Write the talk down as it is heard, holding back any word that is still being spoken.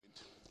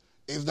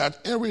is that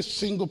every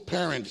single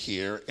parent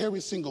here,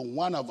 every single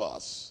one of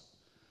us,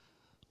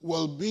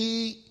 will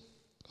be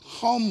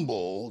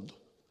humbled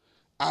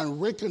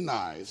and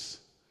recognize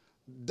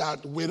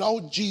that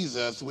without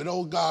Jesus,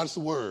 without God's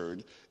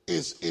word,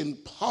 it's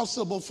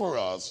impossible for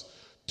us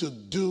to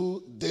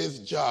do this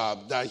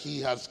job that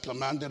he has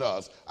commanded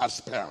us as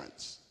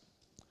parents.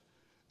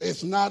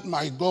 It's not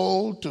my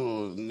goal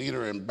to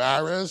neither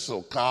embarrass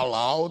or call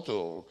out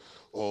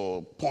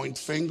or point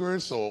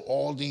fingers or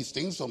all these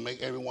things or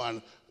make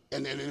everyone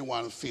and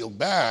anyone feel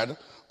bad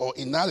or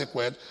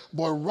inadequate,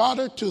 but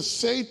rather to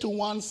say to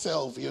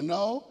oneself,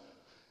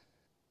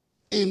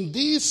 in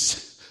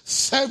these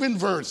 7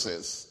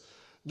 verses,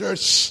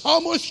 there's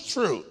so much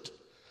truth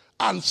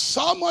and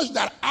so much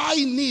that I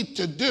need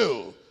to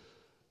do,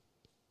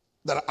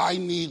 that I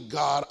need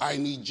God, I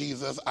need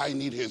Jesus, I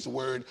need his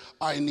word,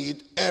 I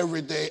need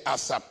every day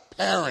as a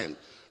parent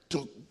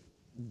to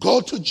go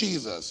to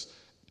Jesus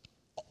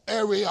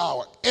every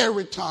hour,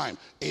 every time,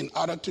 in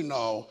order to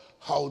know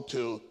how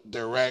to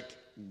direct,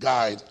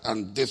 guide,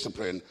 and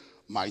discipline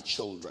my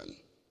children.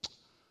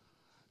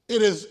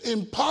 It is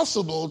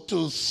impossible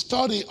to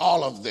study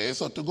all of this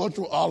or to go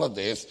through all of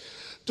this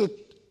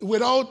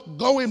without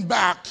going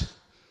back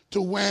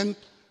to when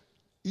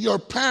your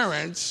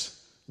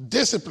parents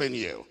discipline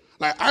you.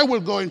 Like, I will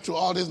go into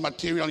all this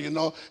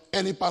material,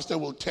 any pastor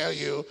will tell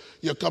you,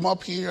 you come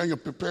up here and you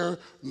prepare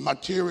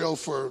material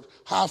for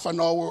half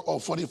an hour or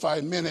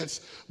 45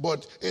 minutes,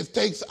 but it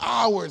takes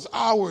hours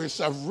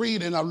of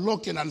reading and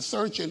looking and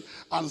searching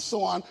and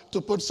so on to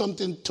put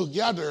something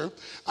together.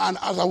 And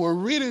as I was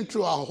reading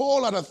through a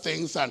whole lot of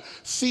things and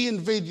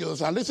seeing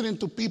videos and listening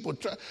to people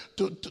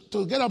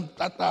to get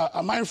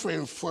a mind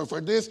frame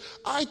for this,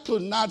 I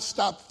could not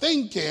stop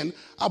thinking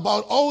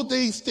about all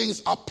these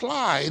things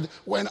applied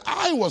when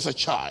I was a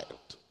child.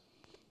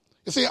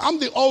 You see, I'm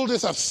the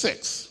oldest of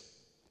 6.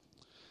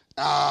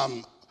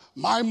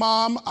 My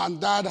mom and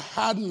dad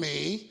had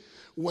me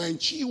when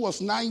she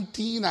was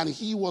 19 and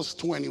he was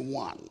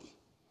 21.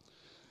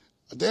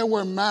 They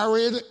were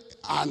married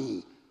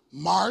on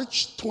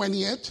March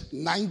 20th,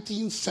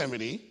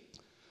 1970,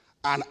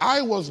 and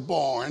I was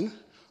born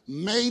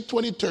May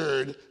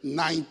 23rd,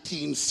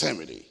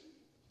 1970.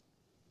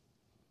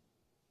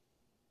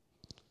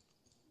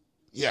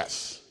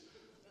 Yes,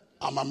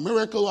 I'm a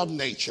miracle of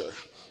nature.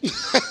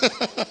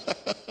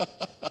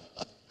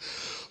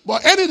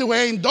 But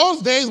anyway, in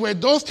those days where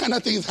those kind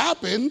of things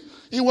happened,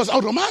 it was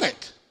automatic.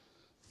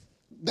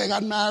 They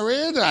got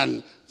married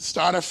and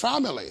started a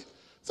family.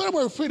 So they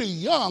were pretty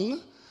young,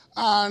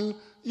 and,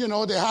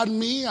 they had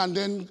me, and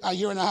then a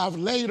year and a half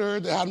later,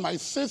 they had my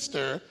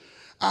sister,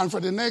 and for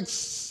the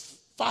next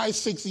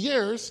 5-6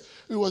 years,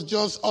 it was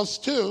just us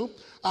two,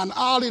 and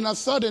all in a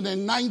sudden,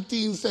 in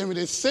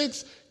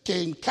 1976,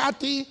 came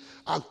Kathy,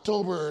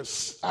 October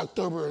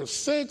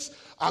 6th,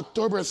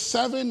 October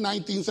 7,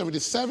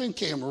 1977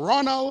 came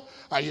Ronald.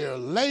 A year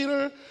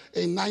later,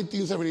 in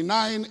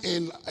 1979,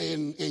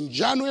 in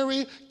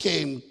January,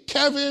 came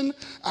Kevin.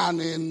 And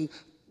in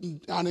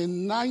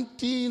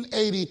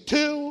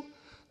 1982,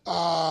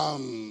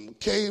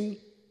 came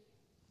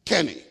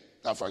Kenny.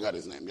 I forgot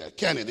his name. Yeah,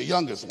 Kenny, the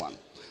youngest one.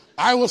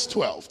 I was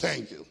 12,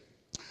 thank you.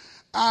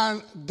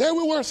 And there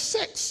we were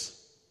 6.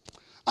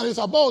 And it's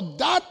about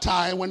that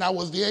time when I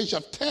was the age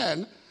of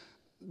 10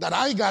 that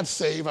I got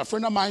saved. A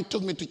friend of mine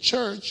took me to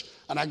church,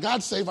 and I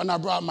got saved, and I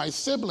brought my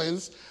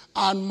siblings,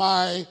 and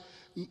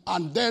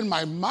then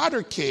my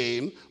mother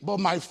came, but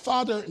my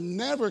father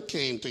never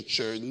came to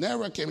church,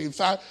 never came. In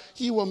fact,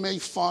 he would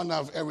make fun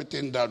of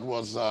everything that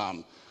was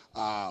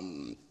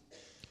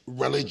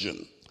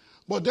religion.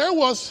 But there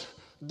was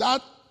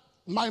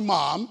my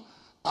mom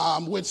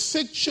with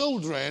 6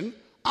 children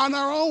on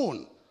her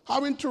own,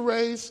 having to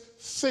raise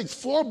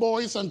 4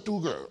 boys and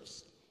 2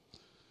 girls.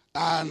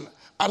 And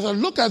as I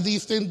look at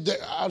these things,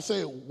 I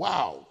say,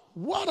 wow,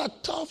 what a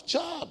tough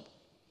job.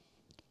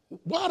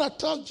 What a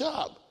tough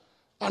job.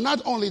 And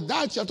not only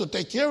that, you have to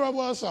take care of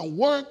us and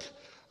work.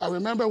 I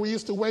remember we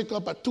used to wake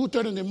up at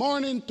 2:30 in the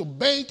morning to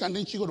bake, and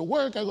then she go to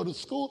work, I go to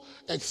school,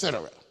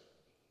 etc.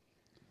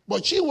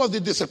 But she was the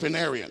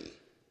disciplinarian.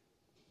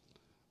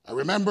 I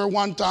remember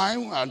one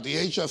time at the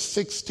age of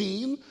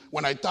 16,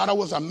 when I thought I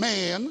was a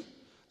man,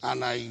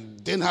 and I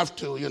didn't have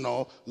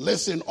to,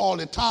 listen all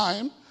the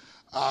time,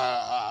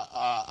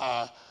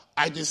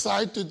 I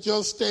decided to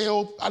just stay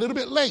a little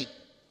bit late.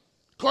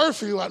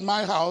 Curfew at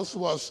my house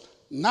was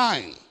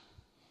 9.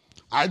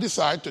 I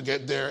decided to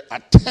get there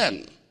at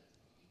 10.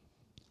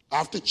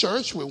 After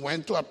church, we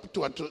went to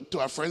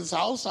a friend's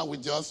house, and we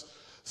just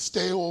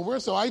stay over.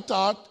 So I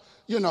thought,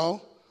 I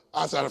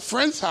was at a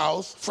friend's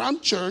house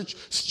from church.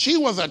 She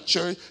was at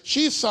church.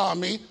 She saw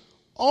me.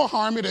 How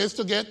harm it is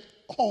to get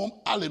home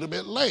a little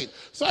bit late.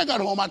 So I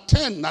got home at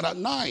 10, not at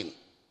 9.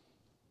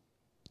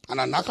 And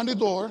I knock on the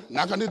door.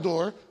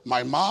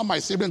 My mom, my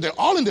siblings, they're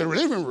all in the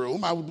living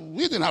room.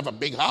 We didn't have a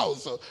big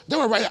house, so they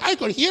were right. I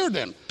could hear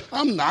them.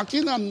 I'm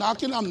knocking.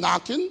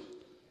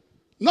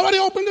 Nobody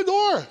opened the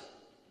door.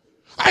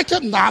 I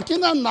kept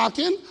knocking.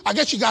 I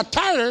guess she got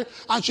tired,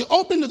 and she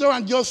opened the door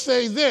and just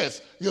say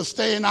this, "You're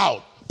staying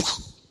out."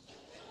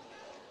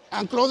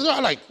 and closed the door.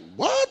 I'm like,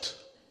 what?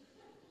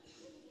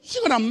 She's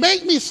going to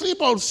make me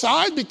sleep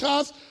outside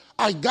because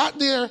I got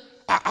there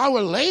an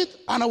hour late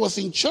and I was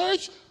in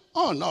church?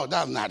 Oh, no,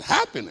 that's not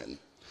happening.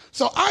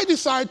 So I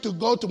decided to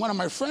go to one of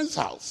my friends'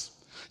 house.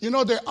 You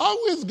know, there's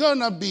always going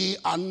to be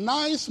a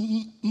nice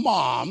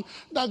mom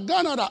that's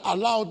going to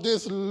allow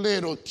this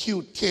little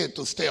cute kid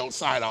to stay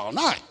outside all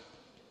night.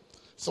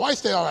 So I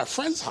stayed at a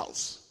friend's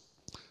house.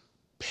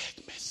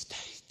 Big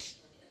mistake.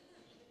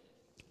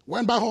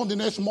 Went back home the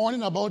next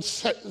morning about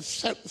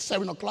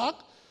 7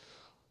 o'clock.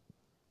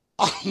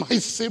 My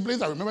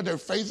siblings, I remember their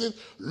faces,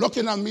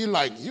 looking at me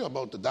like, you're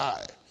about to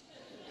die.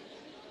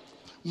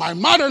 My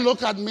mother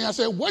looked at me and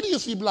said, what did you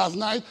sleep last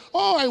night?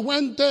 Oh, I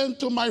went then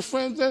to my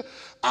friends.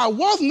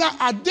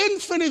 I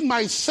didn't finish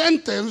my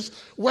sentence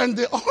when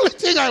the only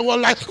thing I was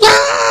like,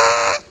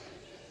 ah!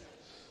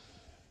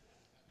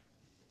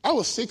 I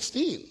was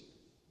 16.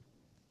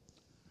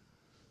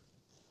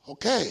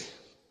 Okay,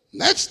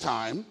 next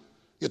time,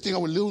 you think I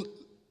will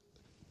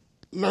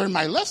learn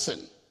my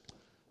lesson.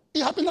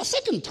 It happened a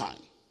second time.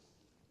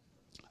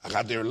 I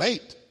got there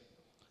late,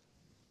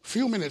 a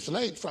few minutes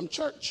late from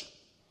church.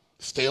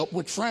 Stay up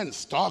with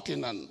friends,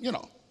 talking and,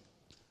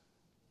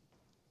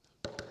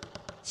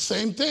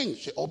 Same thing.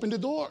 She opened the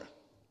door.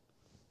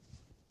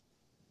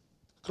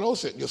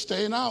 Close it. You're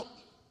staying out.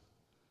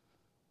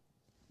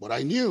 But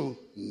I knew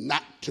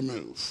not to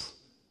move.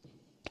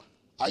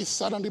 I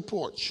sat on the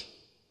porch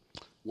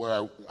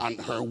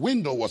and her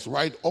window was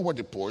right over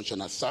the porch,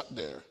 and I sat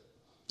there.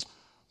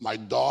 My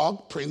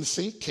dog,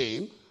 Princey,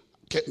 came,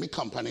 kept me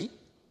company.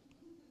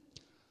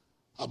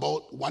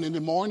 About 1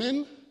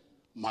 a.m,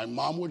 my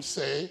mom would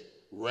say,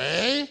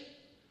 Ray?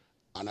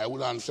 And I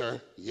would answer,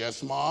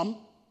 yes, Mom.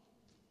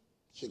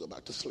 She'd go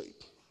back to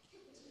sleep.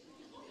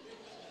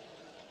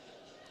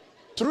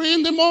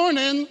 3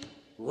 a.m,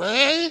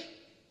 Ray?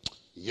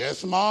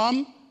 Yes,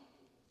 Mom.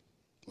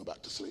 Go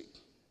back to sleep.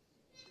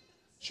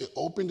 She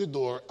opened the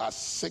door at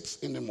 6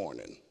 a.m.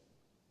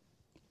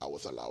 I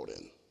was allowed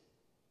in.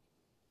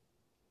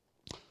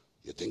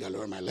 You think I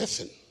learned my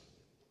lesson?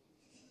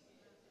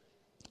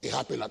 It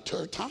happened a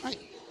third time.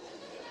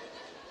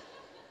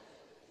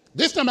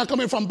 This time I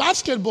come in from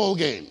basketball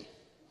game,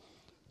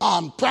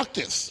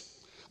 practice.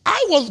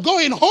 I was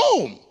going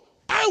home.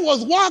 I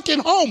was walking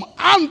home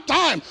on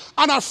time.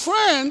 And a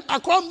friend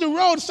across the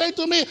road said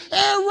to me,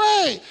 hey,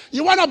 Ray,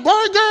 you want a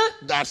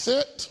burger? That's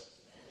it.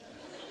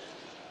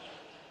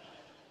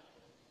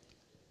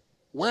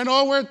 Went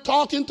over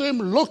talking to him,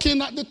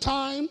 looking at the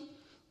time.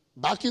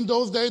 Back in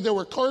those days, there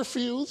were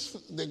curfews.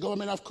 The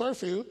government have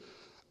curfew.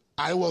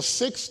 I was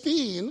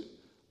 16.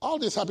 All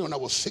this happened when I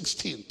was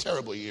 16.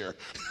 Terrible year.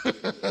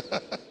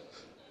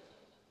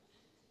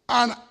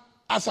 And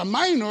as a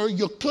minor,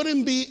 you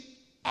couldn't be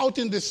out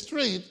in the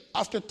street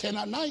after 10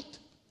 at night.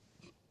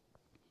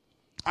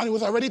 And it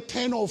was already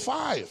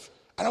 10:05.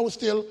 And I was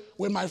still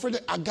with my friend.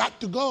 I got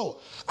to go.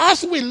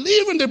 As we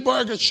leave in the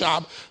burger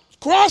shop,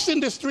 crossing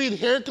the street,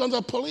 here comes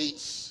the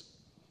police.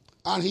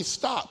 And he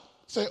stopped.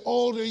 Say, how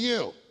old are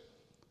you?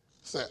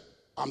 Say,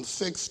 I'm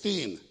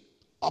 16.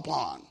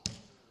 Upon.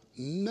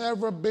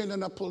 Never been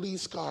in a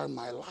police car in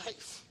my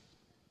life.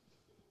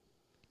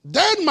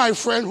 Then my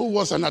friend, who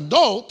was an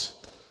adult,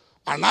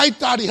 and I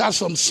thought he had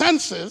some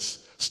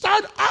senses,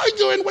 started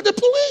arguing with the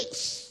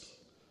police.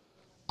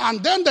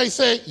 And then they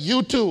say,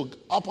 you too,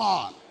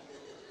 upon.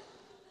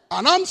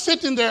 And I'm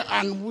sitting there,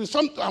 and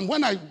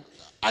when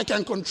I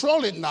can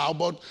control it now,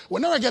 but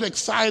whenever I get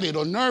excited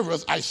or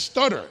nervous, I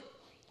stutter.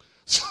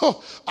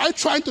 So I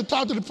tried to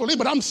talk to the police,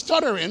 but I'm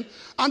stuttering.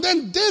 And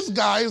then this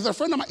guy is a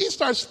friend of mine. He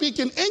starts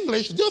speaking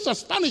English. These are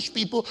Spanish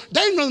people.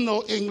 They don't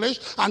know English.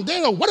 And they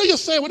know, what do you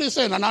say? What do you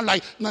say? And I'm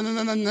like, no,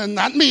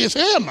 not me. It's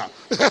him.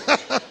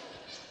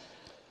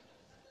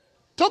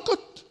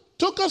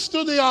 Took us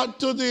to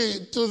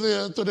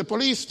the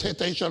police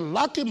station,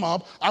 locked him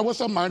up. I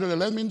was a minor. They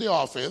let me in the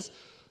office.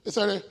 They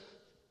said,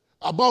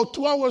 about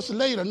 2 hours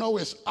later, no,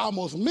 it's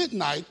almost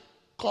midnight,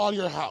 call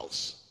your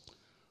house.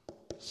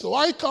 So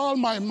I called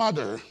my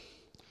mother.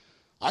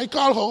 I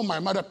called home. My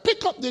mother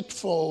picked up the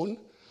phone,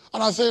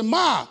 and I said,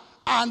 Ma.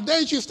 And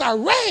then she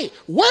started, Ray,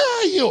 where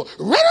are you?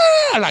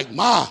 Like,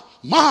 Ma.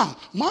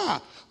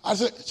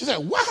 She said,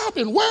 what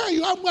happened? Where are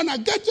you? I'm going to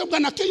get you. I'm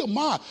going to kill you.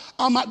 Ma,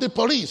 I'm at the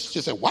police.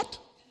 She said, what?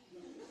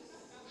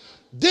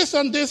 This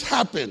and this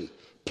happened.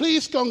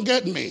 Please come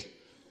get me.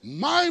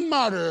 My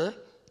mother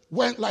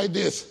went like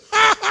this.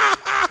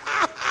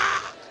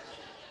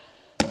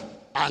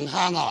 And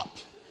hung up.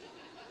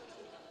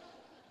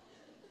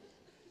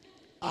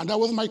 And that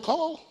was my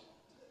call.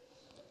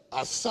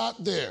 I sat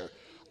there.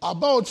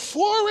 About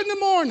 4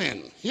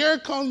 a.m, here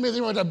comes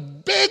Missy with a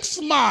big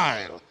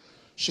smile.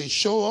 She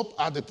showed up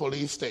at the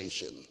police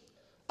station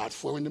at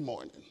 4 a.m.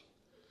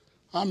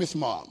 I'm his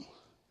mom.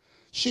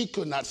 She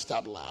could not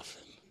stop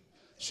laughing.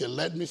 She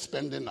let me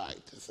spend the night.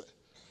 Said,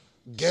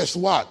 guess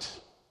what?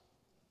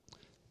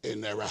 It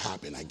never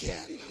happened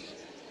again.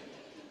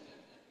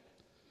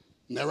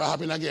 Never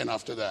happened again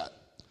after that.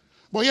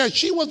 But yeah,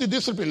 she was the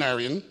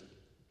disciplinarian.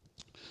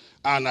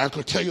 And I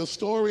could tell you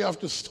story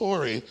after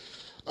story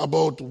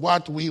about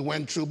what we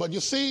went through. But you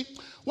see,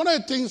 one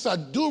of the things I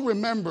do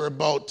remember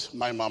about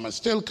my mom, and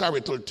still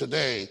carry till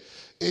today,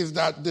 is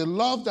that the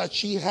love that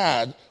she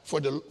had for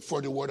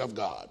the Word of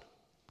God.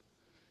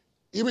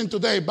 Even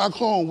today, back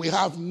home, we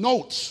have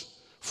notes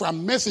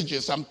from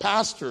messages and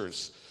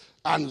pastors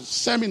and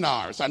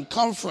seminars and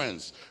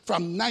conference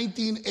from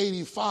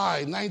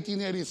 1985,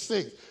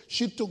 1986.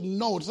 She took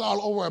notes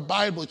all over her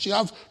Bible. She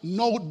has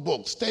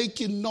notebooks,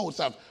 taking notes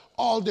of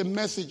all the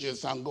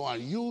messages and go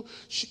on.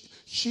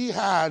 She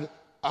had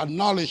a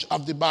knowledge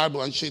of the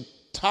Bible, and she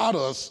taught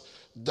us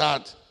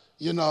that,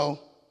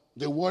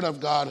 the Word of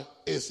God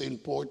is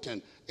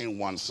important in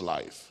one's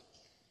life.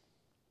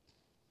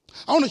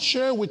 I want to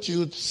share with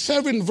you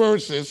 7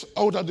 verses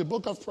out of the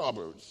book of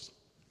Proverbs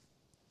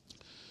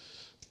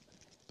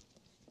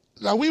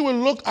that we will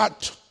look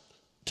at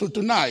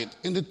tonight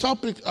in the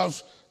topic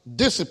of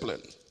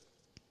discipline.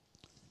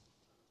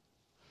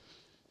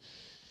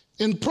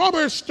 In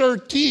Proverbs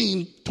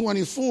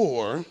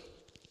 13:24,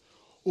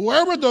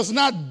 whoever does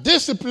not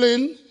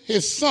discipline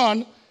his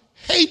son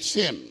hates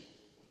him,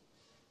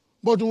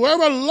 but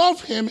whoever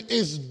loves him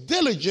is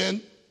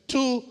diligent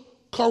to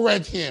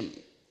correct him.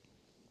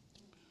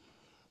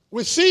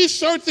 We see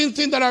certain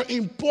things that are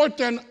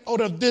important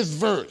out of this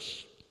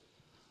verse.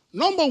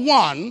 Number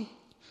 1,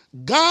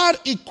 God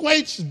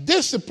equates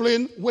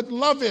discipline with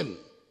loving.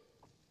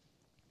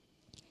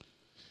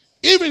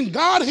 Even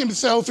God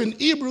himself in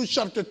Hebrews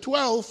chapter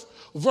 12,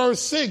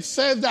 verse 6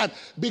 says that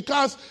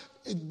because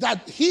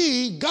that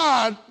he,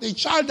 God, the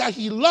child that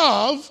he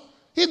loves,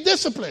 he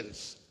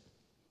disciplines.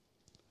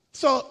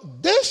 So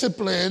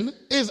discipline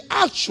is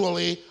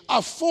actually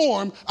a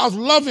form of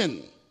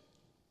loving.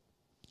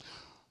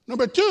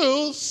 Number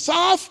 2,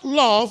 soft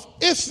love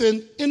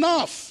isn't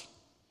enough.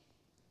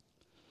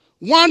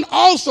 One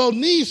also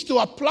needs to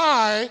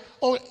apply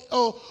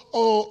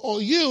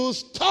or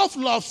use tough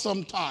love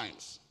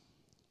sometimes.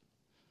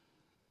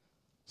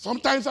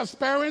 Sometimes as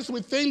parents,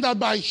 we think that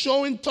by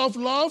showing tough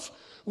love,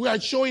 we are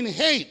showing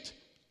hate,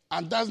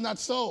 and that's not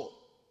so.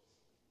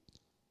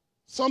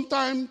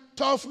 Sometimes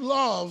tough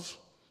love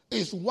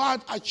is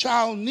what a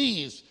child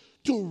needs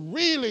to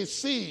really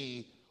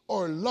see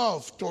or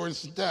love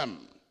towards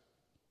them.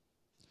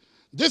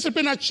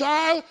 Discipline a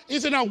child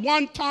isn't a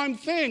one-time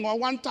thing or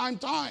one-time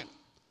time.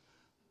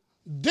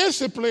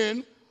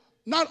 Discipline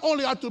not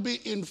only have to be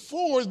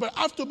enforced, but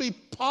have to be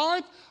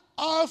part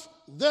of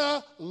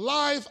the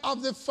life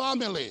of the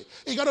family.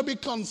 It got to be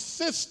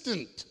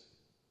consistent.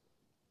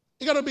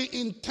 It got to be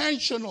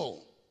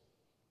intentional.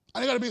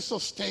 And it got to be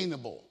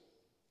sustainable.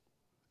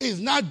 It's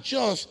not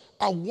just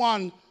a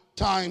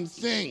one-time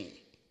thing.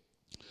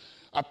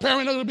 A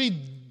parent has to be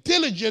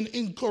diligent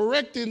in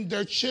correcting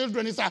their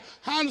children. It's a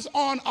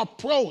hands-on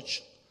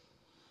approach.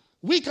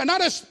 We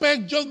cannot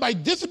expect just by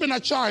disciplining a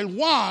child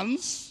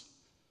once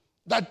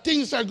that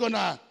things are going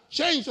to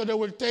change so they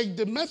will take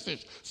the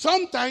message.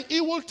 Sometimes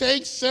it will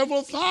take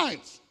several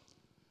times.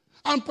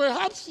 And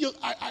perhaps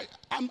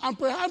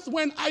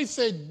when I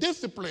say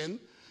discipline,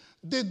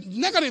 the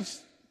negative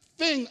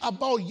thing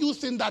about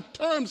using that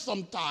term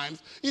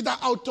sometimes is that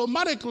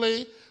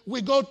automatically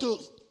we go to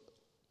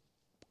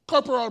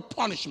corporal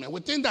punishment.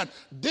 We think that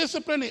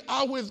discipline is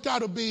always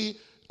got to be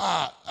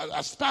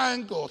a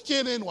spank or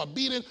hitting or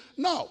beating.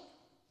 No,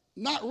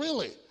 not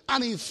really.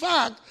 And in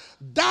fact,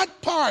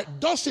 that part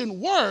doesn't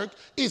work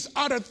if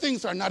other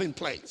things are not in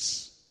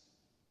place.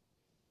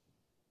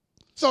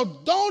 So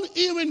don't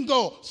even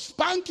go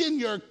spanking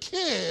your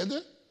kid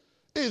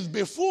is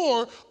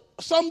before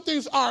some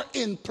things are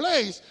in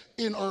place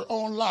in our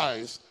own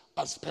lives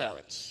as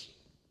parents.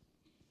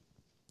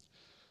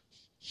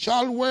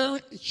 Child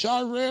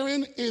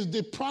rearing is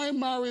the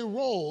primary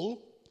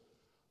role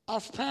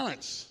of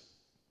parents.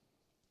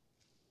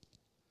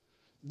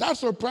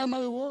 That's our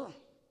primary role.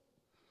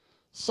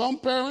 Some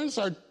parents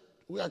are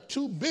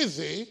too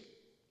busy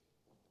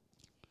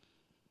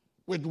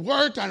with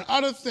work and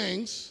other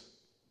things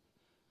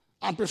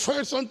and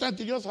prefer sometimes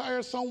to just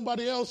hire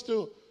somebody else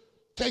to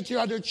take care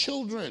of their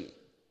children.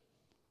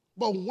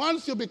 But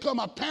once you become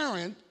a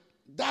parent,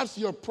 that's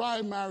your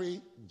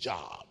primary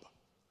job.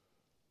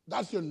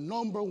 That's your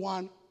number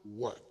one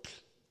work.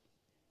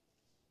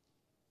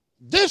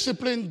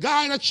 Discipline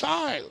guide a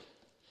child.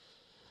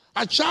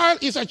 A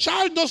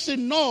child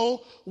doesn't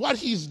know what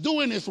he's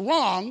doing is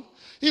wrong,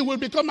 it will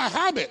become a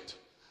habit.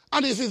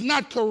 And if it's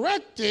not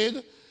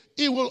corrected,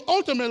 it will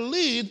ultimately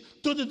lead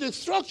to the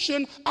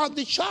destruction of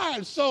the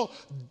child. So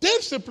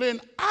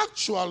discipline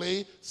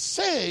actually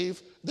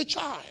saves the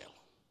child.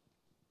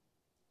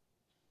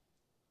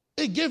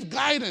 It gives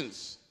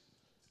guidance.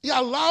 It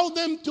allows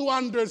them to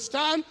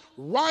understand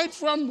right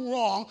from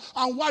wrong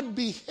and what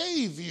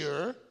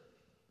behavior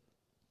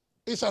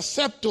is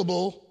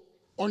acceptable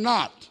or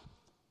not.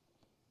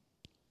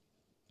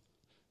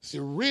 If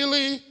you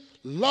really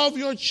love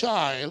your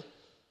child,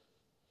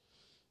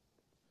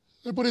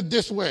 let me put it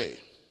this way.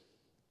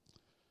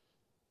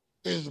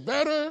 It's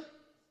better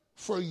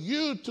for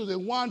you to the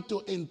one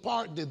to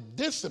impart the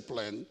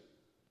discipline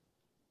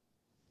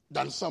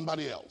than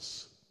somebody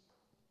else.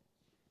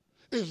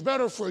 It's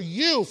better for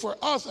you, for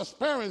us as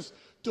parents,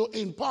 to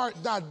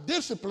impart that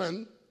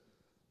discipline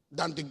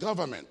than the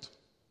government,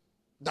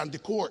 than the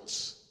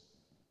courts.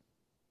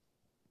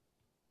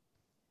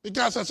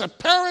 Because as a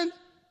parent,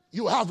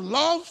 you have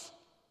love,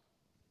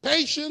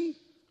 patience,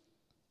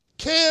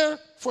 care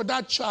for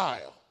that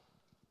child.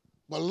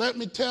 But let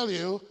me tell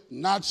you,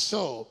 not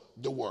so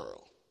the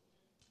world.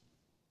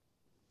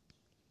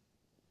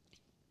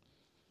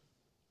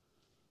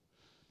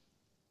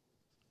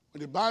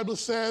 When the Bible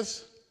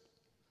says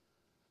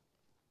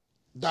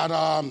that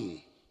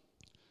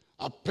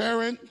a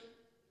parent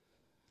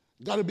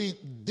got to be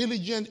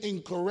diligent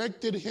in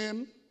correcting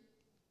him,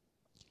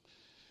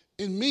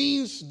 it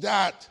means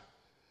that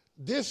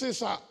this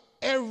is an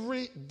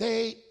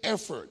everyday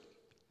effort.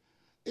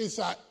 It's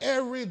an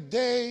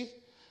everyday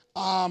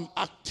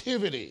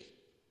activity.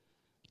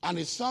 And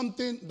it's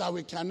something that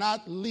we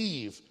cannot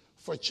leave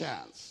for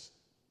chance.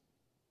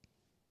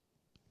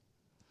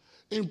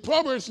 In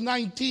Proverbs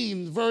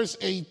 19, verse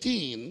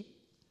 18,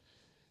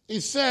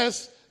 it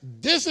says,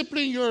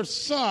 discipline your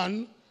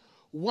son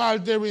while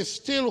there is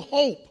still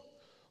hope,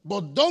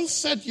 but don't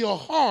set your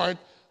heart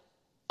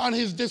on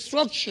his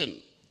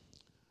destruction.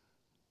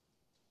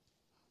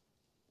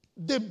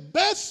 The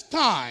best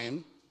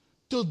time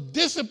to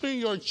discipline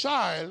your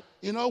child,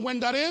 you know when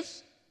that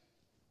is?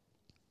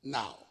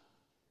 Now.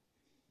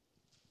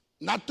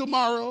 Not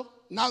tomorrow,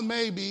 not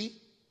maybe,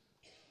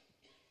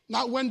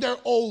 not when they're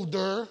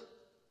older.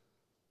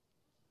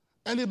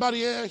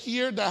 Anybody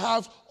here that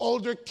have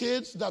older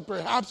kids that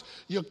perhaps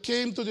you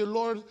came to the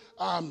Lord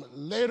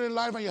later in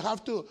life and you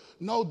have to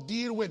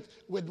deal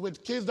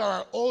with kids that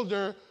are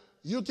older,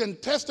 you can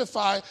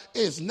testify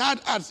it's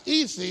not as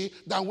easy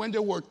than when they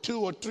were 2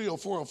 or 3 or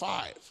 4 or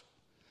 5.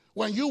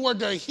 When you were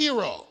their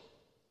hero.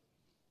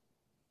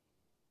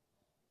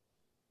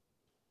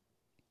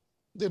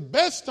 The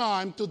best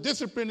time to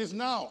discipline is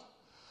now.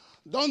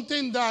 Don't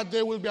think that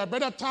there will be a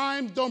better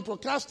time. Don't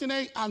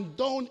procrastinate and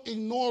don't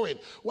ignore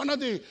it. One of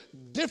the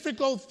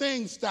difficult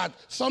things that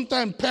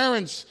sometimes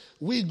parents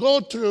we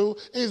go through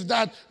is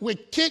that we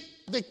kick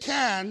the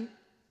can,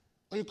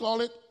 what do you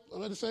call it?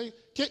 What do you say?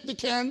 Kick the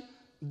can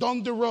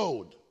down the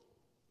road.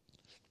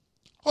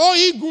 Oh,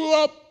 he grew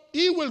up.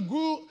 He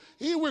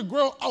will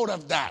grow out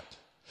of that.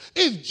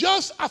 It's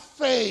just a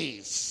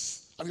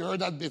phase. Have you heard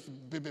that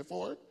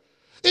before?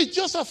 It's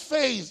just a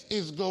phase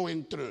he's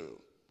going through.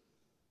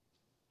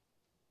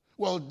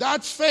 Well,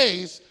 that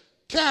phase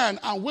can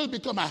and will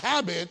become a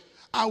habit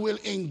and will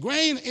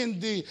ingrain in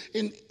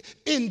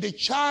the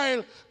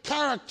child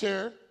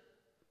character,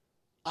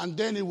 and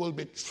then it will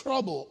be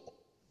trouble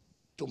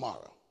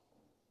tomorrow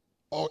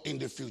or in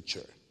the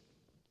future.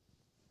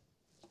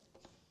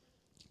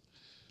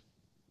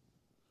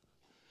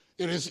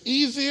 It is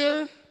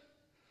easier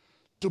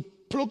to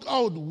pluck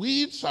out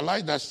weeds, I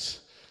like that,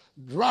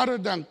 rather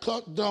than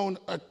cut down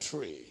a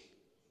tree.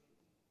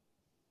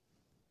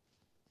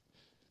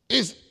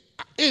 Is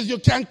you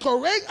can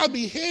correct a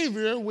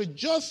behavior with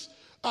just,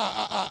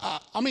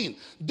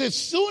 the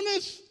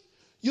soonest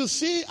you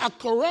see a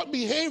corrupt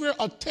behavior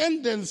or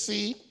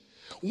tendency,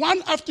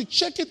 one have to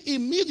check it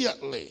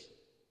immediately.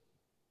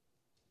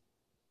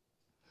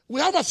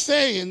 We have a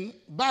saying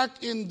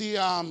back in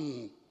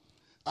the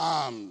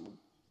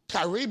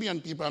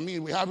Caribbean people,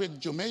 we have it,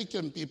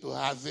 Jamaican people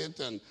has it,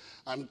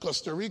 and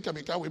Costa Rica,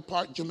 because we're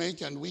part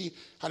Jamaican, we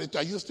had it,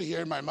 I used to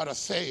hear my mother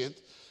say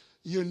it,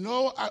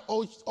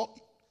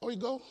 oh, you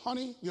go,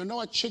 honey, you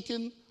know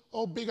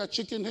how big a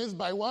chicken is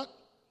by what?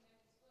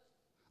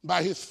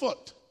 By his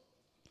foot.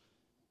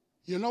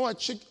 You know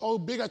how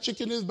big a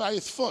chicken is by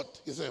his foot?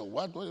 You say,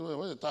 what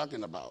are you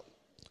talking about?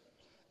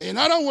 In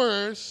other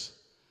words,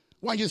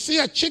 when you see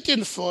a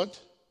chicken foot,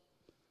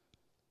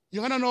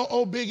 you're going to know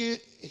how big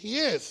he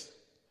is,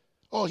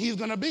 or he's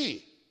going to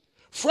be.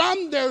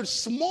 From their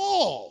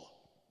small,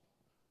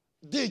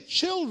 the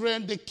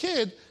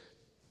kid,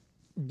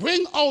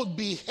 bring out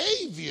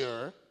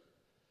behavior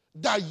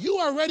that you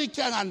already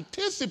can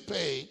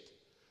anticipate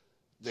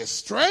the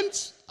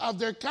strengths of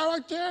their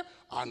character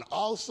and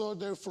also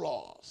their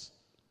flaws,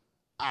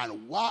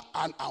 and what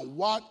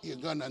you're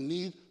going to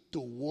need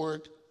to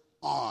work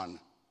on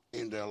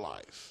in their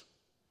life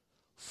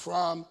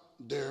from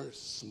their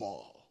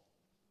small.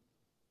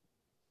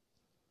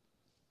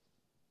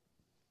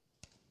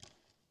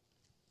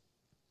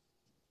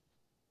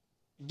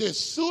 The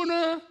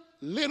sooner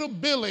little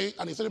Billy,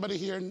 and is anybody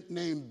here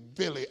named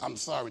Billy? I'm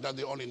sorry, that's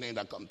the only name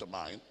that comes to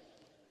mind.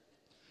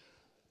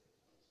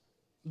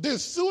 The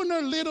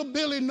sooner little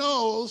Billy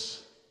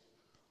knows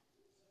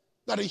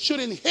that he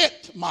shouldn't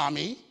hit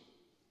mommy,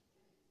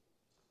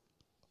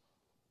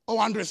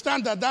 or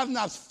understand that that's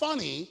not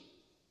funny,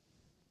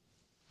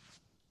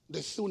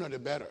 the sooner the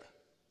better.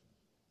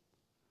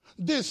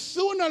 The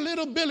sooner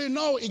little Billy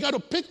knows he got to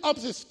pick up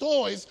his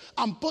toys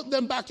and put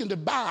them back in the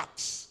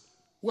box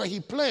where he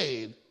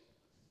played,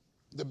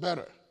 the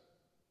better.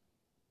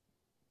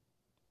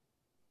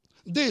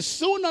 The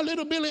sooner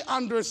little Billy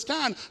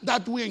understand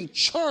that we're in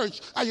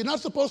church and you're not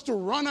supposed to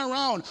run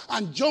around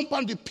and jump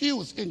on the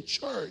pews in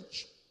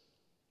church,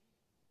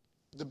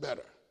 the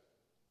better.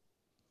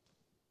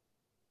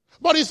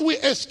 But if we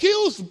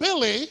excuse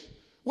Billy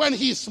when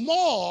he's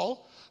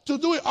small to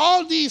do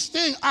all these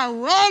things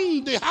and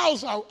run the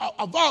house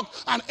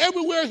about and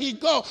everywhere he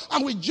go,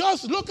 and we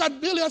just look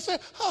at Billy and say,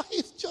 oh,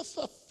 he's just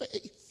a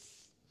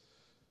face.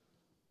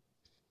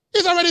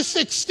 He's already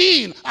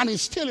 16 and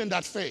he's still in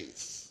that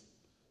phase.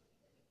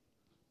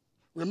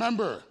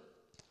 Remember,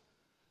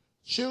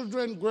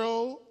 children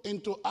grow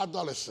into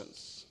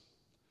adolescence.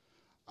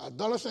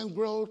 Adolescents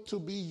grow to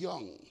be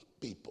young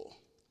people.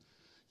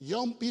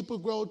 Young people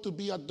grow to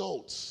be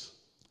adults.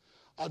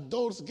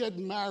 Adults get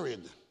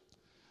married.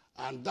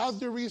 And that's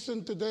the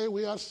reason today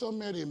we have so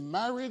many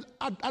married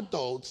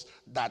adults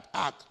that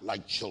act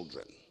like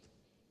children,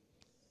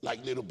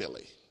 like little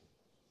Billy.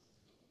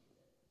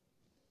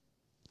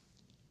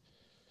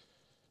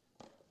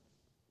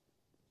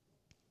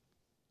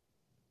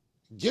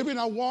 Giving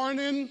a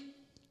warning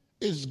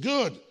is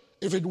good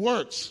if it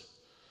works.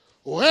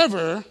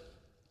 However,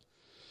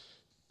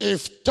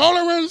 if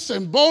tolerance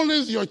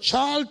emboldens your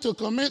child to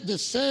commit the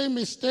same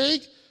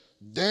mistake,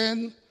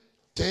 then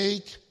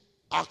take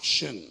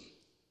action.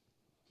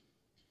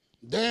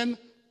 Then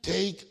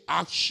take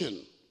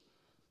action.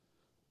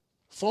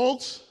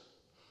 Folks,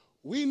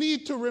 we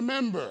need to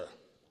remember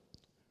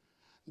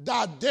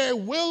that there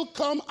will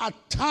come a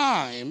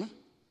time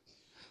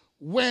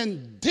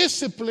when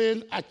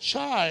disciplining a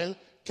child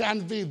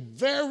can be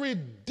very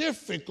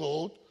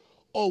difficult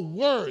or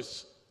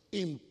worse,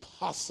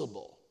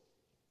 impossible.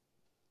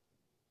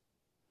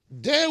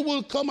 There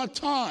will come a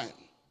time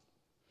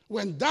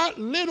when that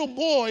little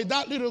boy,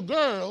 that little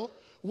girl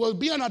will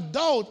be an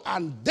adult,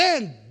 and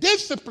then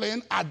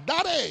discipline at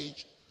that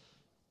age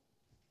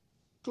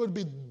could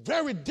be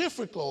very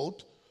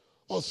difficult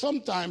or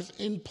sometimes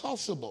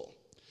impossible.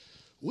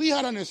 We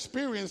had an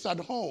experience at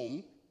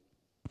home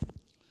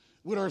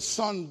with our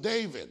son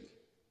David.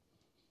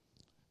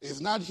 He's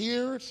not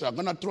here, so I'm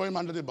going to throw him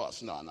under the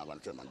bus. No, I'm not going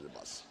to throw him under the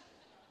bus.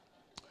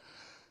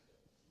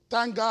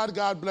 Thank God,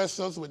 God bless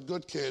us with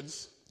good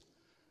kids.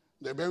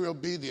 They're very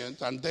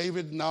obedient, and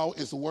David now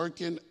is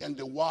working in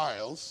the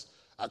wilds,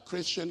 a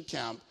Christian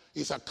camp.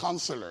 He's a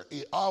counselor.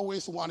 He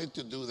always wanted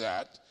to do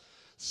that.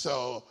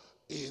 So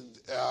he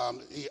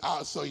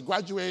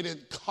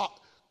graduated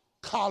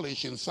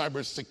college in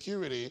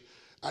cybersecurity,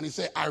 and he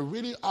said, I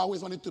really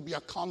always wanted to be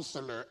a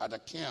counselor at a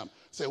camp.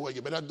 Say, well,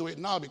 you better do it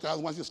now, because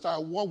once you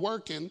start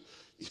working,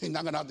 you're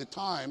not going to have the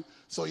time.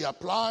 So he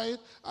applied,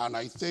 and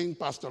I think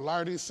Pastor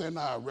Lardy sent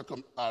a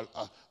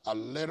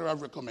letter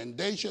of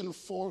recommendation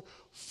for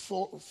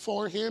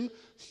him.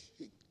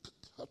 He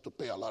had to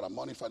pay a lot of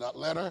money for that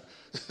letter.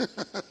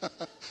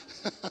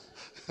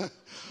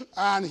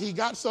 And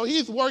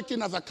he's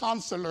working as a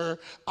counselor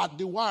at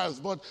the Wilds.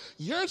 But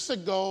years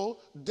ago,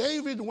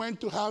 David went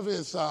to have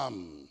his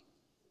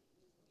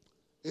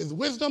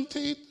wisdom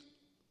teeth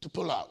to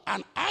pull out.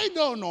 And I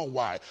don't know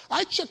why.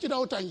 I checked it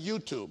out on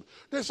YouTube.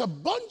 There's a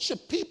bunch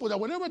of people that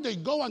whenever they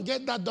go and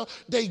get that done,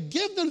 they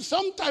give them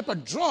some type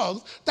of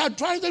drugs that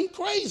drive them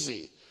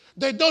crazy.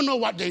 They don't know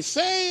what they're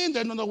saying.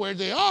 They don't know where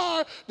they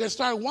are. They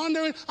start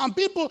wondering. And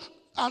people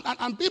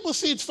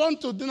see it's fun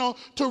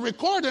to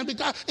record them,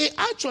 because it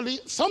actually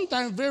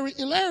sometimes very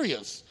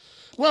hilarious.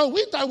 Well,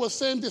 we thought was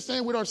saying the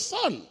same with our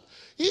son.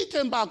 He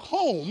came back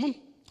home,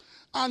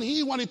 and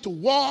he wanted to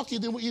walk. He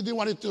didn't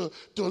want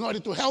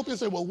to help. He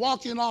said, well,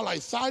 walking all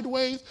like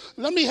sideways.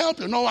 Let me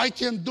help you. No, I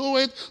can't do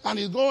it. And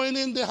he's going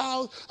in the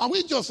house. And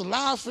we just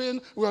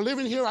laughing. We're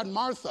living here at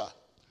Martha.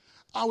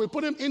 And we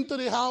put him into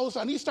the house,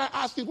 and he started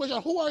asking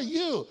questions. Who are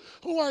you?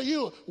 Who are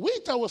you? We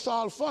thought it was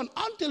all fun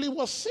until it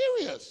was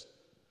serious.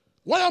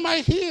 Why am I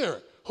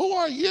here? Who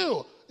are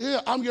you?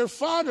 Yeah, I'm your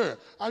father.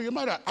 I'm your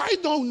mother. I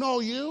don't know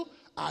you.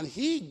 And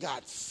he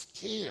got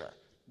scared,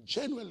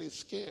 genuinely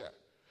scared.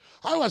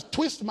 I had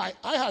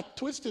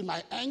twisted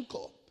my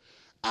ankle,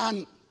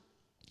 and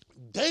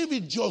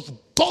David just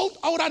bolted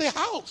out of the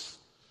house.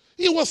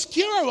 He was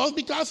scared of us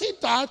because he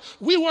thought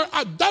we were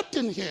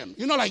adopting him,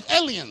 like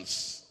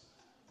aliens.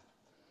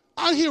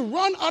 And he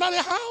ran out of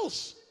the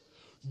house.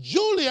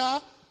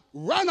 Julia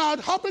ran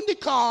out, hopped in the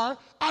car,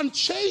 and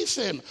chased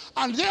him.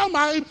 And there am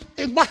I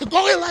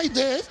going like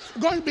this,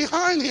 going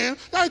behind him.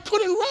 I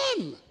couldn't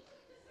run.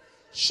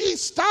 She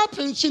stopped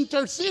him. She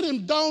interceded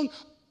him down,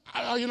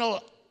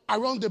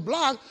 around the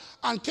block,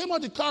 and came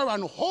out the car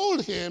and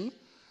hold him.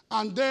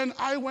 And then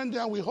I went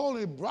there, we hold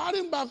him, brought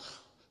him back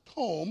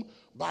home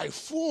by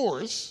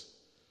force,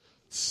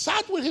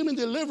 sat with him in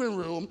the living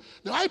room.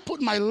 Then I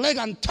put my leg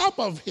on top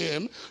of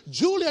him.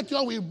 Juliet,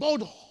 we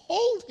both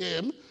hold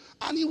him,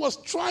 and he was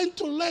trying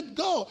to let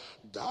go.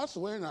 That's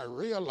when I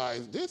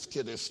realized this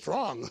kid is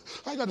strong.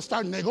 I got to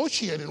start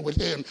negotiating with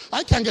him.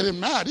 I can't get him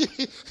mad.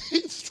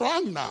 He's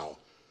strong now.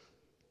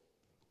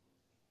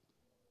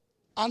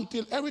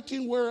 Until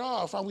everything wore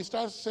off, and we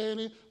started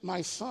saying,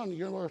 my son,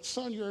 you're our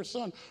son, you're our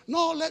son.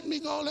 No, let me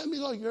go,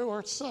 you're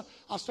our son.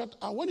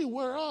 And when he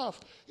wore off,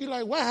 he's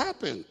like, what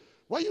happened?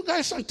 Why are you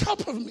guys on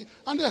top of me?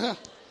 And then,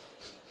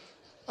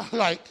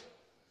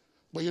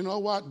 but you know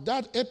what?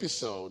 That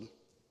episode,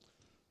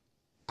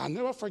 I'll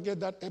never forget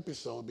that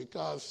episode,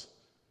 because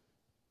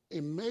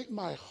it made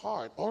our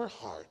heart,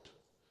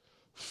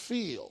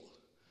 feel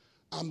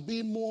and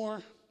be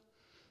more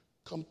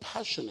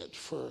compassionate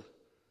for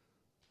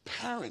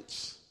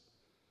parents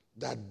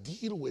that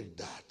deal with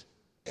that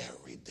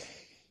every day.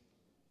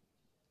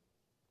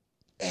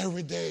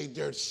 Every day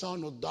their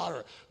son or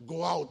daughter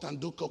go out and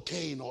do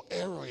cocaine or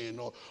heroin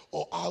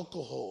or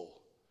alcohol.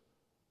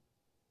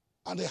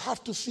 And they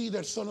have to see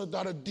their son or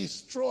daughter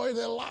destroy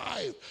their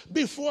life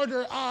before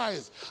their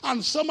eyes.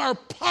 And some are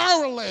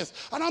powerless.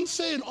 And I'm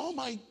saying, oh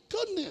my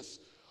goodness,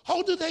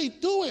 how do they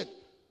do it?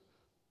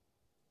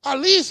 At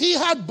least he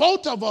had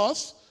both of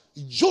us,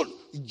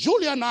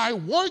 Julia and I,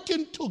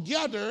 working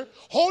together,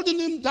 holding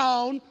him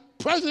down,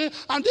 president,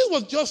 and this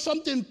was just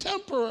something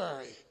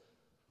temporary.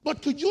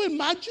 But could you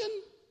imagine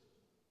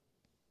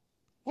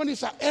when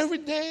it's an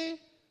everyday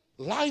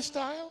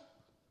lifestyle?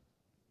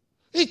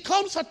 It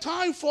comes a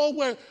time for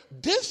where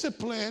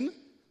discipline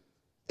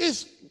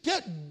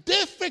get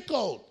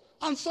difficult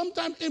and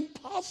sometimes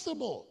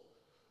impossible.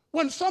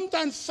 When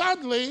sometimes,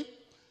 sadly,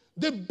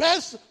 the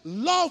best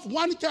love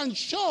one can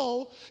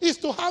show is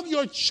to have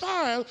your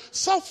child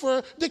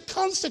suffer the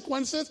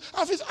consequences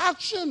of his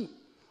action.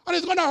 And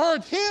it's going to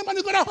hurt him and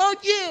it's going to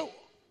hurt you.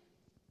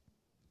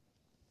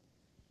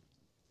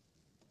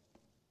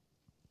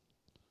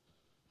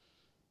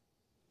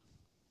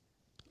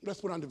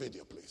 Let's put on the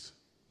video, please.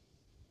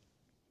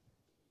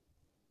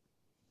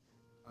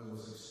 I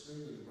was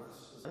extremely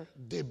restless.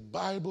 The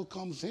Bible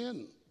comes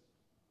in.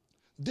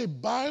 The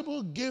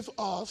Bible gives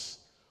us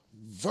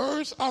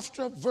verse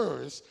after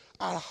verse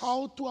on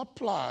how to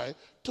apply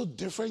to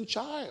different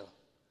child.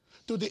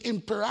 To the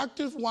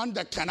imperative one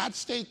that cannot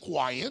stay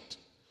quiet,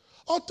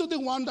 or to the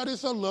one that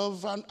is a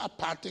love and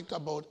apathic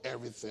about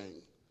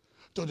everything.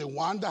 To the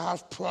one that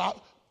has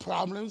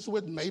problems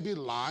with maybe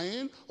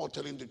lying or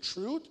telling the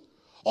truth,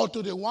 or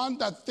to the one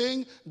that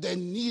think they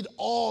need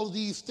all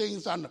these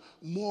things and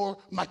more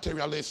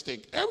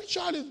materialistic. Every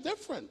child is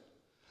different.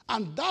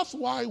 And that's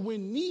why we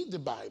need the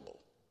Bible.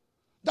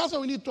 That's why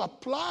we need to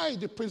apply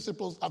the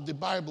principles of the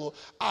Bible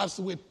as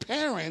we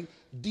parent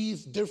the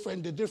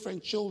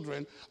different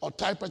children or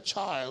type of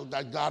child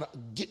that God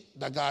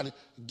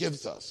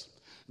gives us.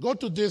 Go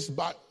to this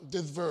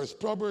verse,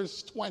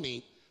 Proverbs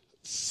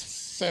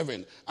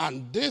 20:7,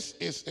 and this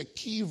is a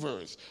key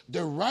verse.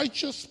 The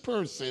righteous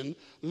person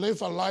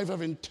lives a life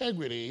of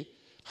integrity.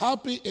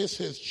 Happy is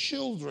his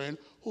children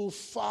who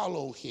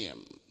follow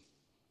him.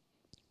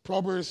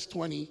 Proverbs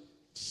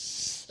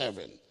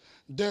 20:7.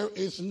 There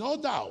is no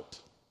doubt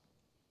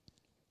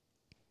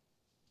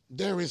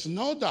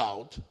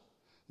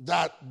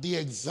that the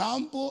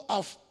example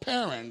of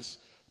parents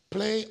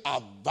play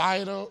a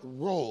vital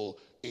role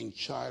in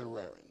child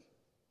rearing.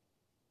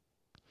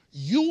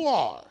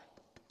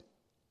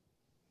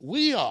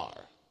 We are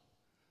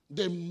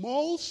the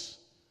most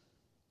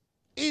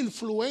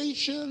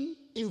influential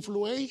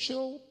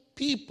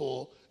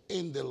people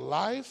in the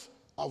life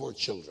of our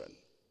children.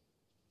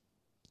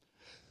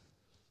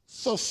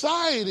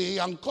 Society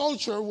and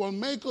culture will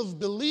make us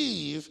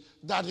believe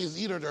that it's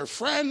either their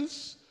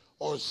friends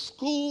or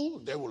school,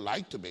 they would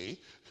like to be,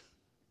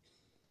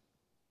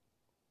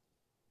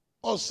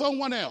 or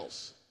someone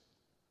else.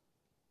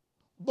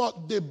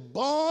 But the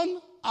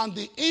bond and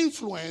the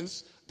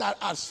influence that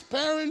as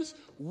parents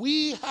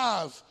we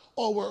have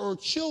over our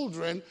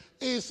children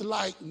is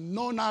like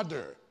none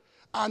other.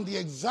 And the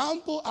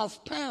example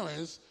of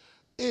parents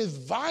is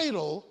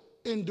vital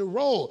in the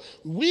role.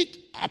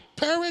 A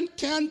parent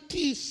can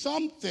teach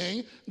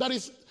something that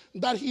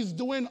he's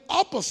doing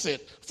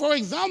opposite. For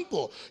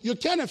example, you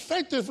can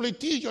effectively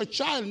teach your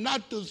child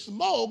not to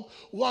smoke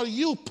while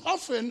you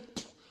puffing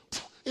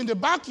in the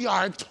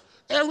backyard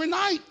every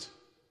night.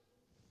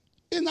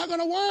 It's not going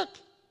to work.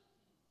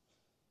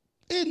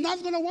 It's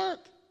not going to work.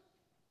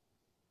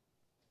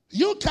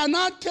 You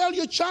cannot tell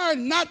your child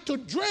not to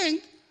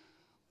drink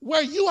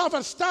where you have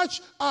a stash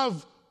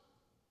of,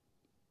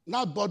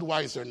 not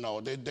Budweiser,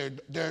 no,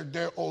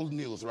 they're old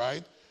news,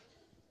 right?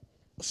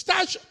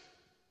 Stash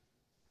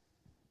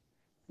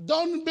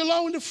down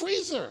below in the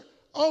freezer,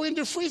 or in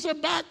the freezer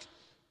back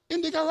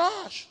in the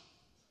garage.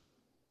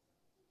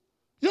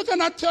 You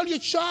cannot tell your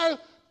child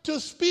to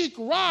speak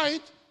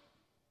right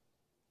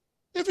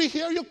if he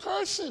hear you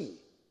cursing.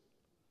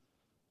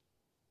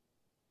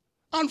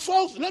 And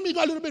folks, let me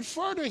go a little bit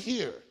further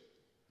here.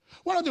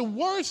 One of the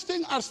worst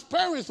things as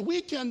parents we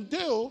can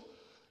do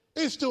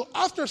is to,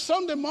 after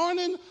Sunday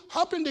morning,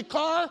 hop in the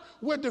car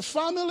with the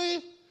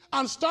family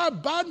and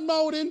start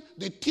bad-mouthing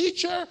the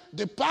teacher,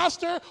 the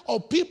pastor,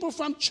 or people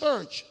from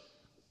church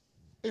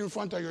in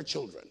front of your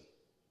children.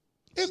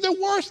 It's the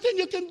worst thing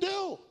you can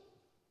do.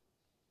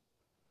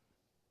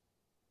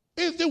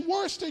 It's the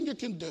worst thing you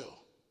can do.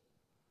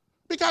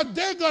 Because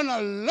they're going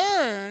to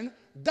learn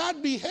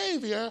that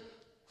behavior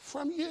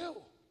from you,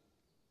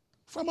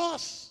 from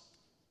us.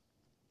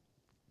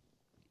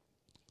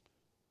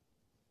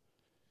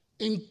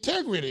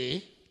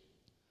 Integrity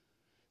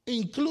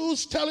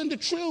includes telling the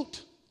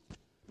truth.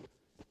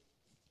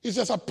 It's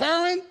as a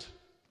parent,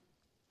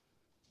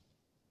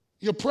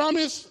 you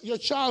promise your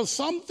child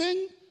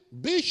something,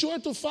 be sure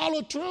to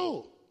follow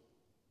through.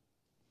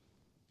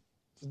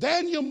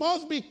 then you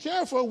must be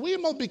careful, we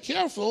must be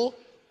careful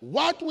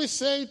what we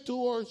say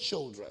to our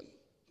children.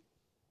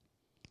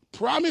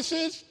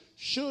 Promises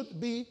should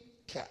be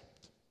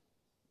kept.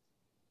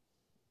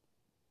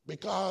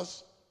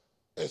 Because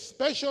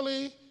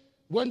especially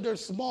when they're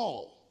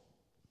small,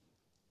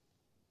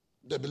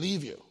 they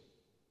believe you.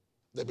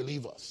 They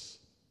believe us.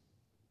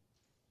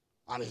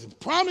 And if you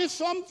promise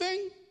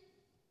something,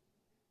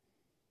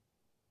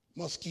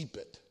 must keep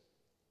it.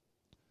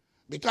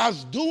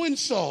 Because doing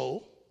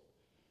so,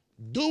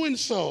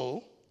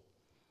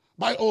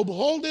 by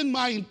upholding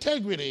my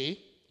integrity,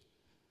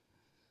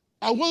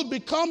 I will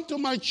become to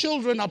my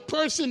children a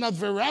person of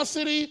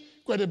veracity,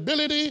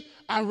 credibility,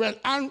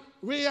 and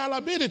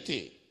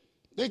reliability.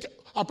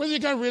 A person you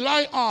can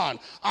rely on.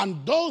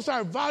 And those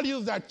are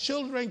values that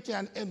children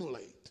can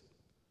emulate.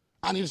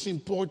 And it's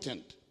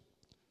important.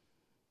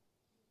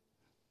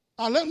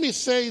 And let me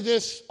say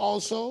this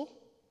also.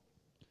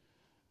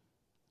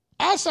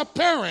 As a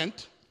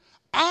parent,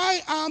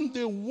 I am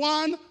the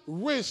one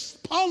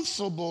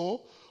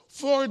responsible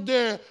for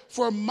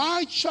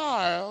my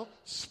child's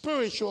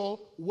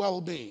spiritual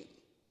well-being.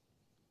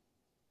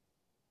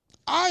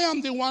 I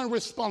am the one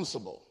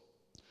responsible.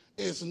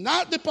 It's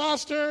not the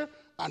pastor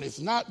and it's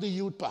not the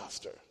youth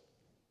pastor.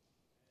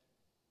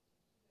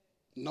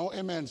 No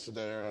amens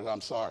there,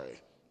 I'm sorry.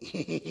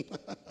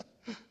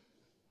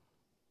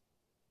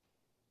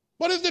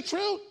 But it's the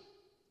truth.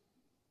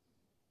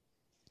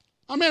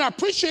 I mean, I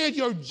appreciate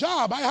your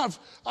job. I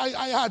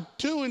had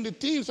two in the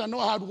teams. I know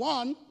I had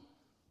one,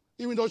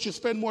 even though she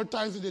spent more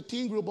time in the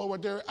teen group over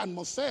there at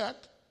Mosaic,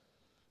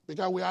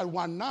 because we had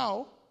one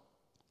now.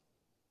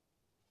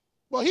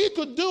 But he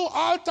could do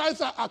all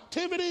types of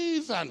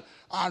activities and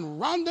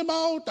run them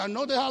out. I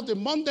know they have the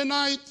Monday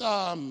night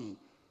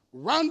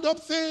roundup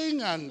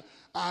thing,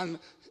 and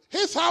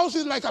his house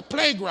is like a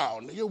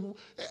playground.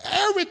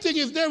 Everything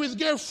is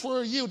there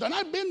for youth. And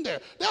I've been there.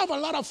 They have a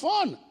lot of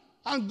fun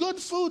and good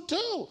food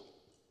too.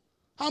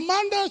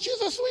 Amanda,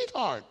 she's a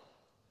sweetheart.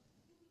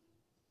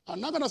 I'm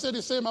not going to say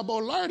the same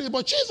about Lardy,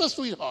 but she's a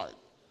sweetheart.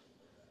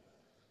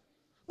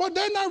 But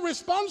they're not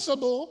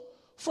responsible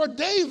for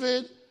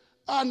David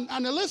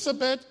and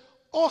Elizabeth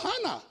or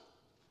Hannah.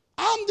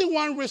 I'm the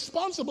one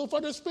responsible for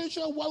their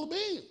spiritual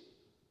well-being.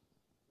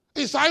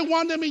 If I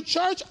want them in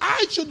church,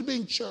 I should be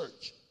in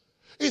church.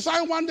 If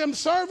I want them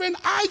serving,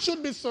 I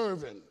should be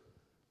serving.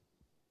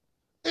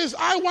 If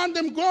I want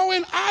them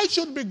growing, I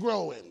should be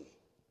growing.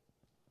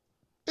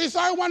 If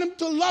I want them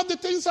to love the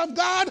things of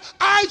God,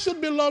 I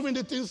should be loving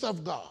the things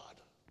of God.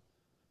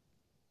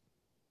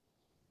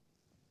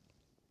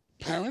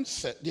 Parents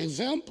set the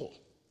example.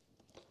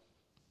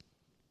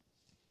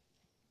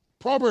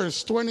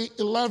 Proverbs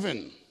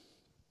 20:11.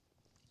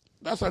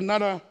 That's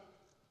another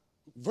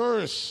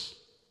verse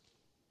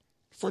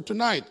for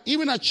tonight.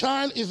 Even a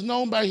child is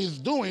known by his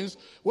doings,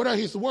 whether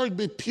his word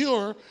be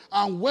pure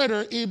and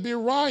whether it be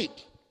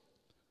right.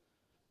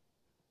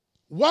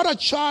 What a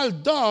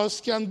child does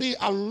can be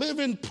a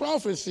living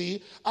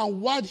prophecy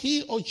on what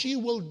he or she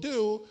will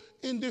do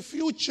in the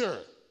future.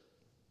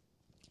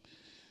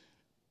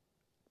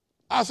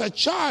 As a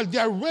child, they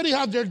already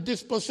have their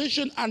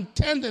disposition and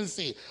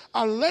tendency.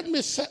 And let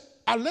me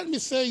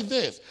say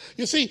this.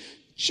 You see,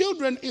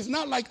 children is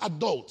not like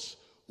adults.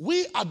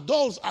 We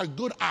adults are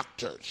good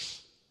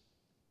actors.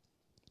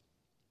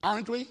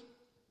 Aren't we?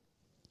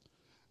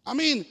 I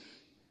mean,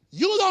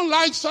 you don't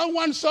like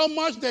someone so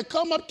much, they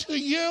come up to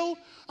you,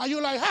 and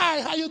you're like,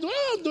 hi, how you doing?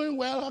 Oh, I'm doing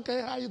well.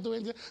 Okay, how you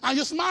doing? And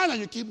you smile and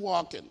you keep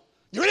walking.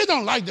 You really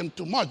don't like them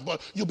too much,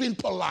 but you're being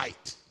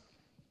polite.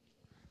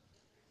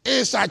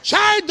 If a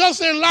child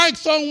doesn't like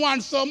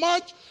someone so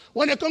much,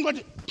 when they come,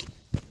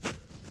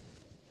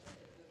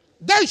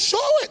 they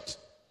show it.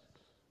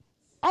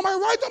 Am I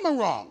right or am I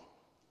wrong?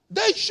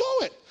 They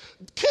show it.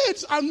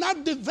 Kids are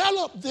not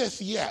developed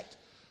this yet.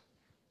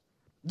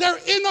 They're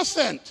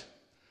innocent.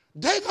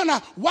 They're going to,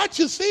 what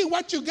you see,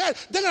 what you get,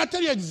 they're going to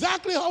tell you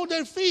exactly how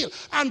they feel.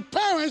 And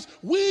parents,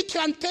 we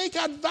can take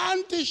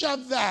advantage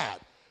of that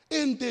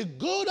in the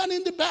good and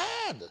in the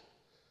bad.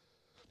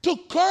 To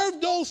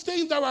curb those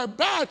things that are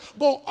bad,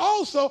 but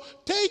also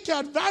take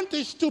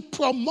advantage to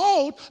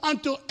promote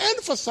and to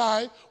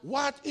emphasize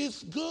what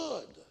is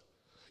good.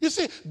 You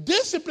see,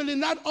 discipline is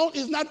not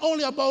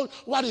only about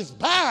what is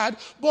bad,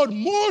 but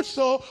more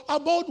so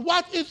about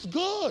what is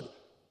good.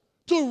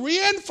 To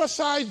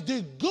re-emphasize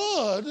the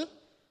good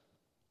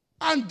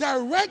and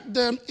direct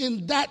them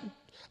in that,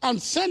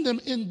 and send them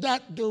in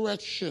that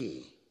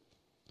direction.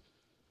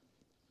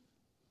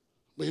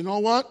 But you know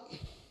what?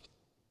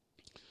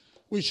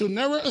 We should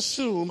never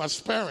assume as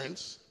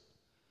parents,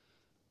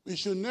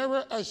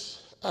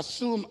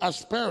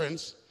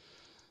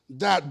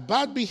 that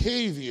bad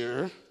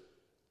behavior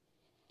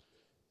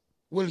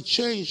will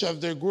change as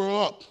they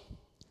grow up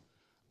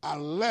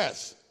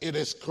unless it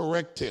is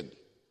corrected.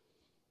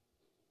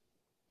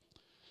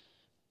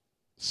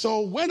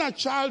 So when a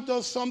child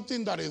does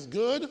something that is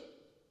good,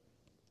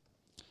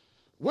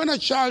 when a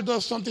child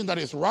does something that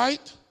is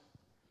right,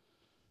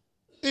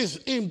 it's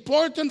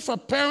important for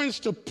parents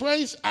to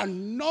praise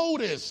and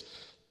notice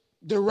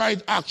the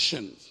right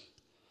actions.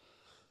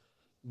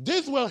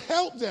 This will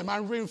help them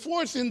and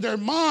reinforce in their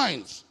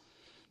minds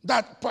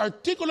that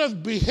particular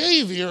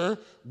behavior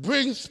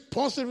brings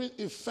positive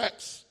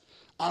effects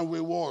and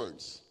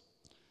rewards.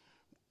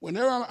 When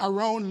they're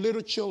around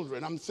little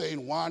children, I'm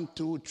saying 1,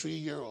 2,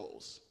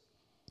 3-year-olds,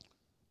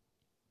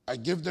 I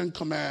give them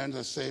commands.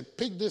 I say,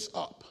 pick this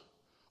up,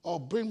 or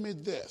bring me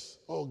this,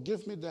 or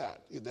give me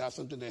that. If they have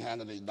something in their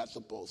hand that they're not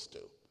supposed to.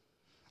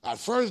 At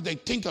first, they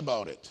think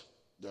about it.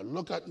 They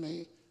look at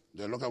me.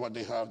 They look at what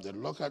they have. They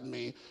look at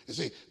me. You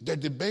see, they're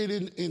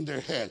debating in their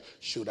head,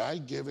 should I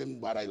give him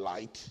what I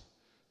like?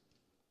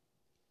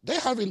 They're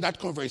having that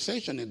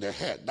conversation in their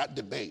head, that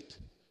debate.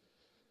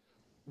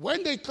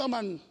 When they come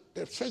and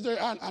they stretch their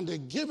hand and they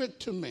give it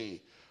to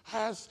me,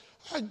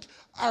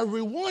 I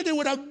reward them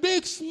with a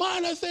big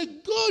smile. I say,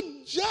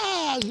 good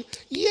job.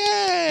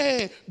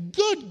 Yeah.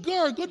 Good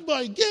girl. Good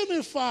boy. Give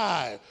me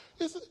 5.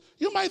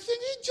 You might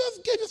think he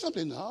just gave you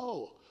something.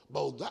 No.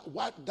 But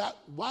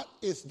what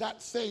is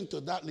that saying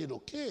to that little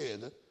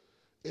kid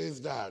is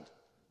that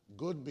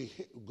good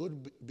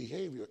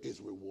behavior is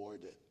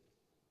rewarded.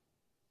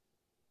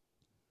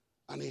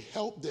 And it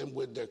helped them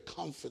with their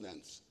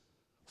confidence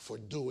for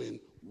doing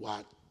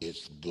what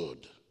is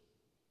good.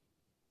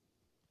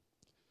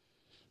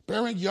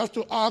 Parent, you have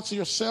to ask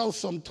yourself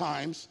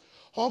sometimes,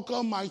 how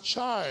come my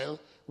child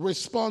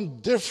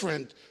responds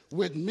different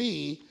with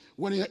me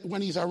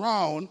when he's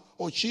around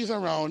or she's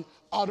around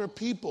other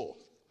people?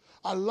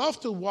 I love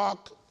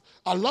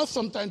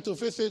sometimes to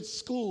visit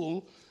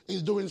school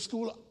during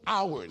school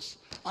hours.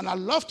 And I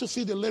love to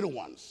see the little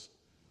ones.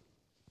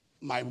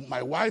 My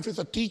wife is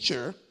a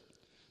teacher,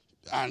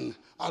 and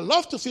I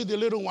love to see the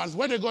little ones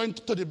when they're going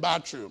to the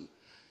bathroom.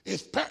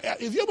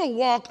 If you ever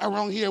walk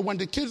around here when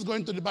the kids go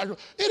into the bathroom,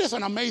 it is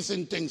an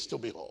amazing thing to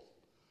behold.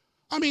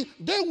 I mean,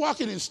 they're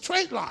walking in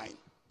straight line.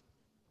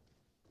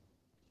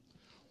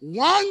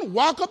 One,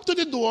 walk up to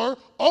the door,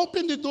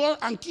 open the door,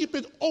 and keep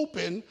it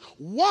open,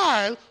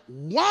 while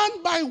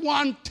one by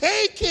one,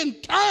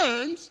 taking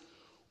turns,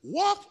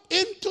 walk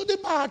into the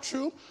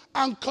bathroom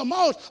and come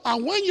out.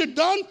 And when you're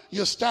done,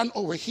 you stand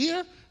over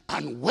here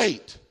and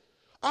wait.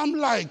 I'm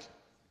like,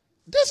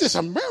 this is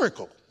a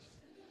miracle.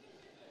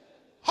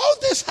 How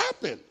did this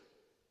happen?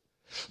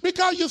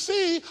 Because you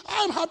see,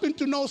 I'm happy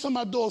to know some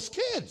of those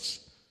kids.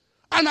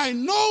 And I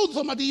know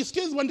some of these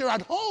kids when they're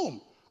at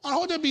home and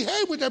how they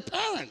behave with their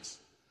parents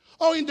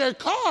or in their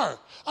car.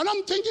 And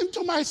I'm thinking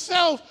to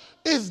myself,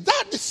 is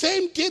that the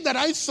same kid that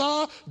I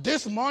saw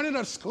this morning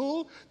at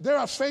school? They're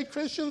at Faith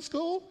Christian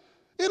School.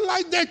 It's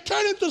like they're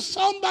turning to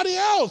somebody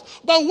else.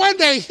 But when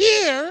they're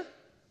here,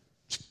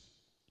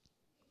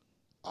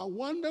 I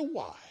wonder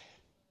why.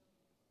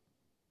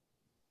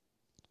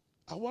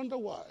 I wonder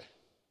why.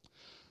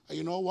 And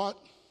you know what?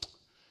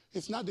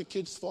 It's not the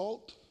kid's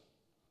fault.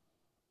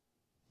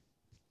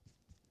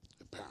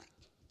 The parent.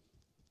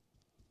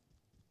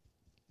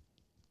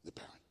 The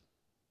parent.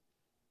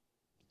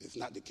 It's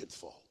not the kid's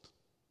fault.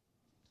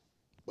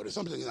 But if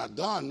something is not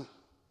done,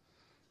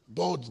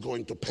 both's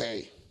going to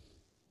pay.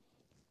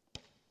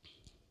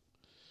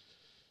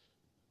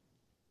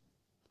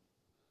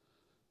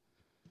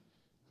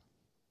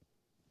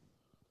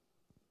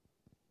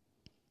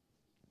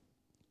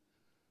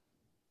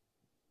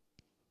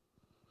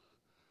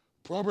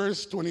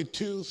 Proverbs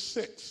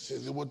 22:6,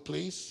 if you would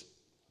please.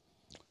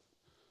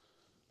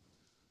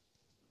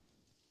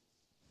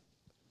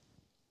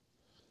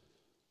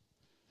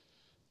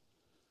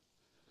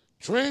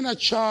 Train a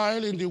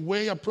child in the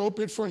way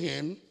appropriate for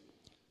him,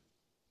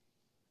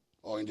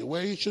 or in the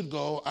way he should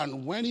go,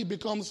 and when he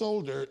becomes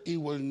older, he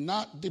will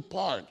not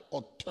depart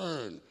or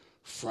turn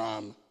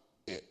from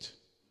it.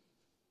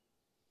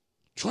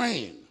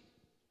 Train.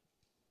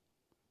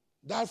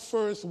 That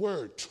first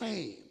word,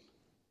 train.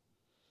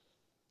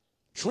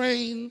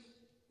 Train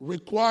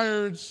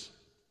requires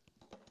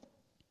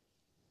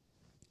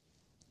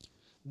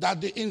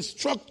that the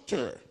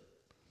instructor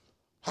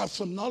have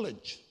some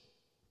knowledge,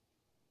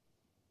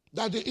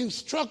 that the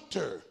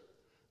instructor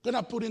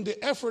gonna put in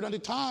the effort and the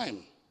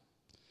time,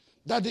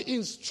 that the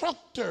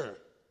instructor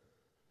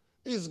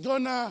is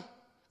gonna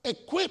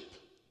equip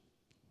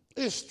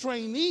his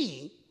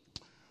trainee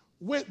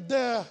with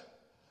the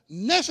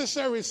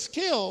necessary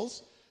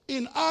skills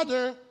in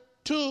order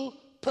to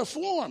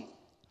perform.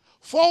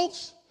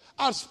 Folks,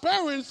 as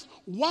parents,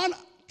 one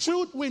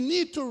truth we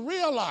need to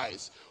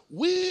realize,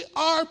 we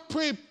are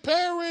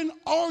preparing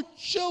our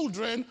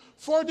children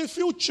for the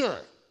future.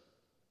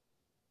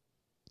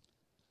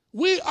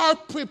 We are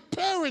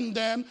preparing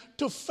them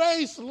to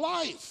face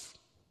life.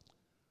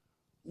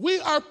 We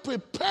are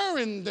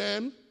preparing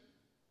them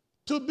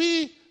to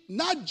be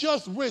not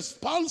just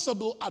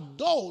responsible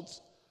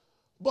adults,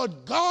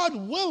 but God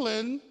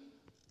willing,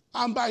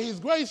 and by his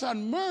grace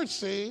and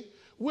mercy,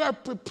 we are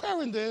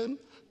preparing them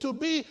to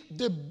be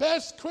the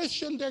best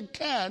Christian they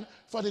can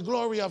for the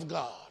glory of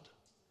God.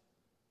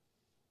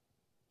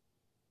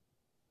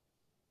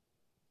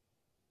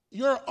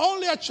 You're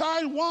only a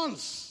child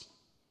once,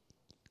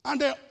 and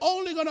they're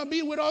only going to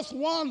be with us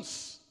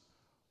once.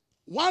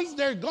 Once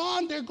they're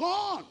gone, they're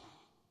gone.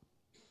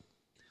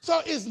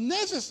 So it's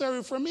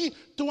necessary for me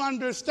to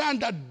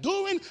understand that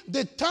during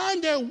the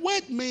time they're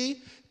with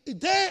me,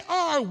 they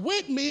are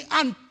with me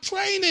on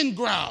training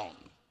ground.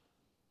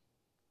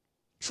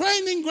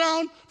 Training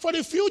ground for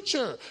the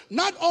future.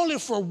 Not only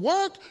for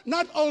work,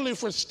 not only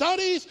for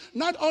studies,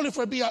 not only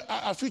for being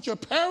a future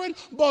parent,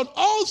 but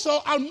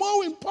also, and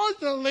more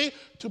importantly,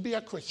 to be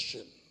a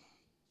Christian.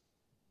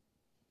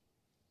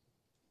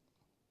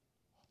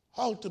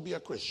 How to be a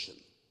Christian.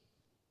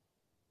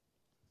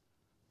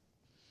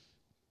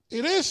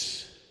 It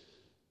is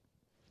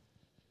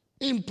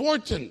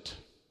important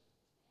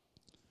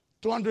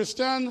to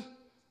understand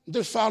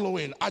the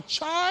following. A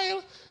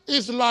child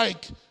is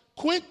like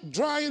quick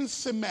drying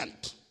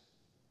cement.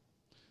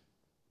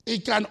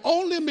 It can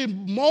only be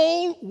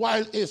molded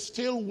while it's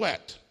still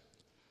wet.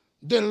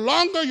 The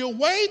longer you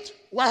wait,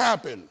 what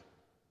happens?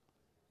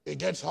 It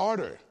gets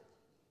harder.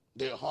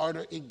 The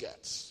harder it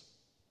gets.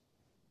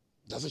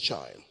 That's a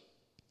child.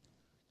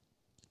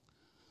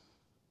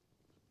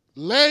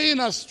 Laying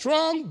a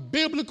strong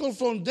biblical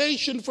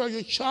foundation for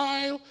your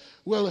child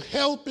will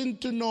help him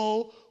to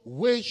know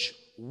which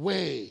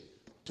way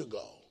to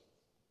go.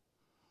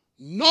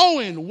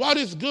 Knowing what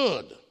is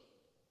good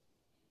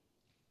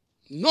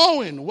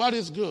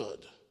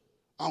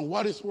and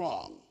what is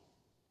wrong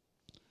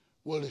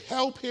will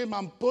help him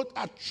and put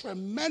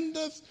him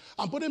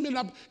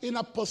in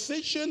a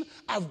position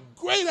of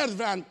great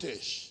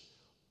advantage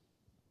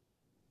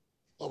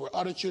over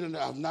other children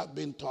that have not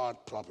been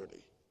taught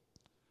properly.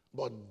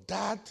 But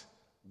that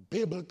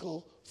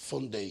biblical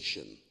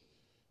foundation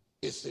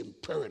is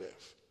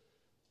imperative.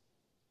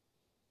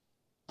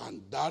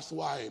 And that's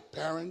why,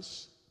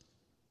 parents,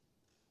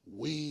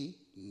 we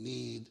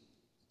need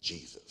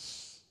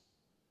Jesus.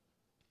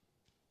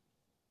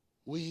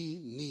 We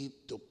need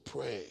to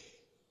pray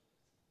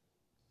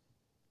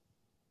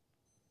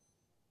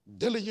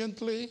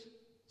diligently,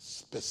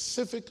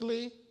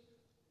 specifically,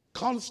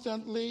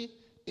 constantly,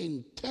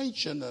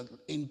 intentionally,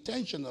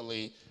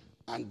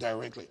 and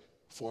directly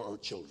for our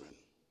children.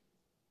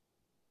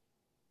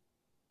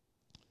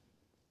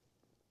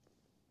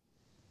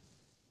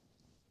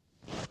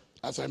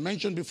 As I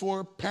mentioned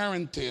before,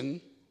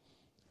 parenting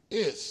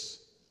is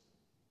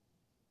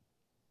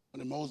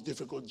the most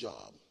difficult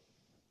job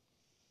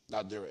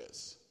that there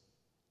is.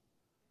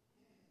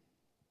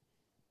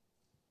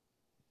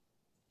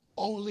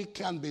 Only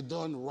can be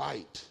done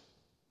right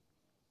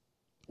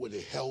with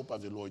the help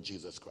of the Lord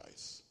Jesus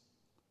Christ.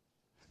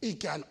 It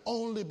can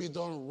only be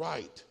done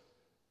right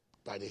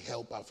by the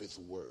help of his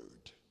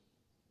word,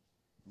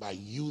 by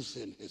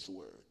using his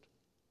word.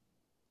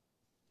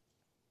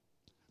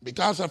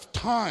 Because of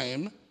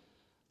time,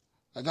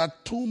 I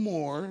got two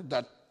more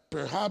that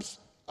perhaps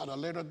at a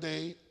later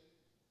day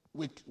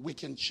we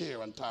can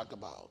share and talk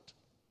about.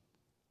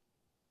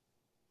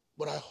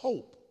 But I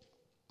hope,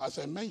 as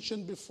I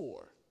mentioned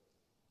before,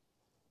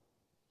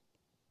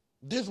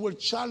 this will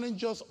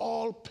challenge us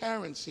all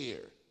parents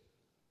here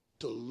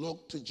to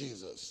look to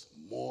Jesus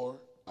more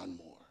and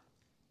more.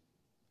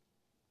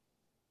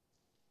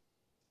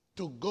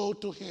 To go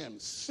to him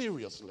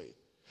seriously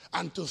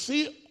and to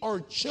see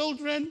our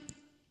children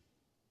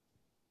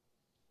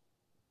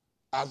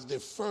as the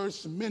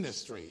first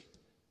ministry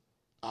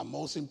and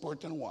most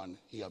important one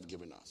he has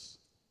given us.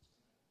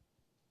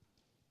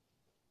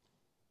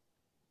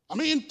 I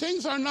mean,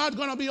 things are not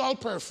going to be all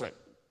perfect.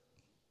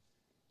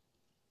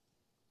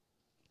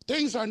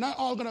 Things are not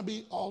all going to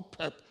be all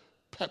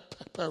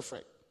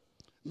perfect.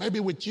 Maybe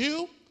with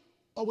you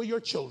or with your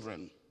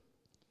children.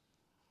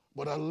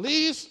 But at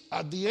least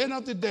at the end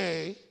of the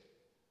day,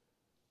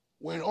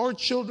 when our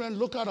children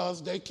look at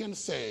us, they can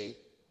say,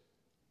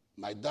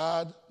 my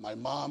dad, my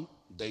mom,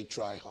 they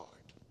try hard.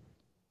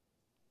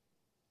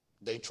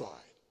 They tried.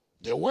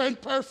 They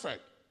weren't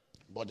perfect,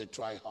 but they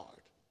tried hard.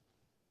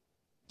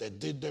 They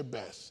did their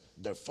best.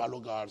 They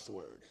followed God's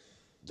word.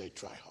 They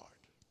try hard.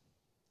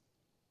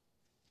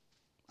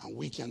 And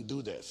we can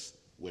do this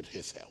with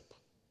his help.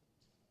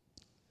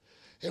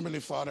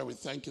 Heavenly Father, we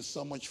thank you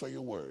so much for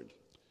your word.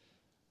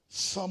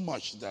 So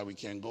much that we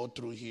can go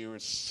through here,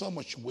 so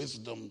much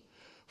wisdom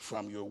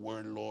from your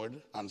word,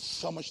 Lord, and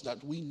so much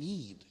that we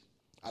need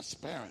as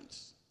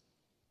parents.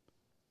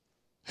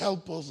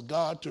 Help us,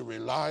 God, to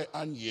rely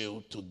on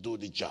you to do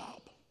the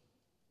job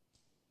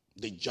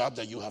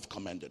that you have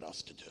commanded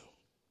us to do.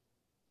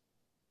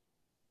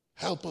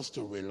 Help us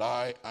to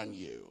rely on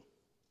you.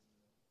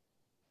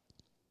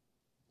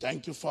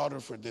 Thank you, Father,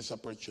 for this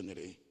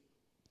opportunity,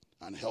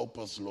 and help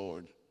us,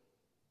 Lord,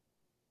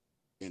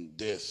 in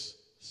this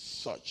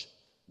such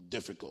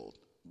difficult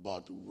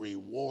but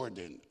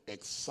rewarding,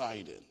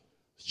 exciting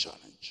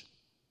challenge.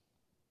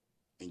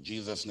 In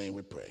Jesus' name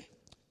we pray.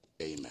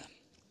 Amen.